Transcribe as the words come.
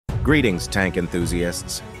Greetings, tank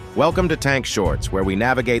enthusiasts. Welcome to Tank Shorts, where we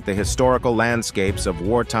navigate the historical landscapes of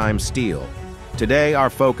wartime steel. Today,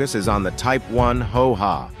 our focus is on the Type 1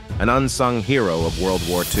 Ho-Ha, an unsung hero of World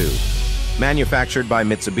War II. Manufactured by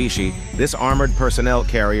Mitsubishi, this armored personnel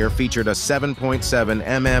carrier featured a 7.7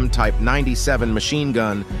 mm Type 97 machine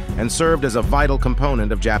gun and served as a vital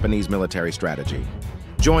component of Japanese military strategy.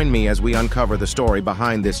 Join me as we uncover the story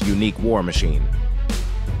behind this unique war machine.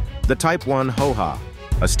 The Type 1 Ho-Ha,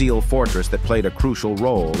 a steel fortress that played a crucial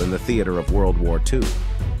role in the theater of World War II.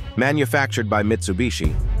 Manufactured by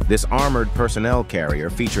Mitsubishi, this armored personnel carrier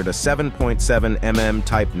featured a 7.7 mm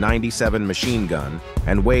Type 97 machine gun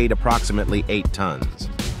and weighed approximately 8 tons.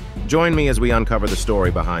 Join me as we uncover the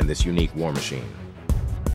story behind this unique war machine.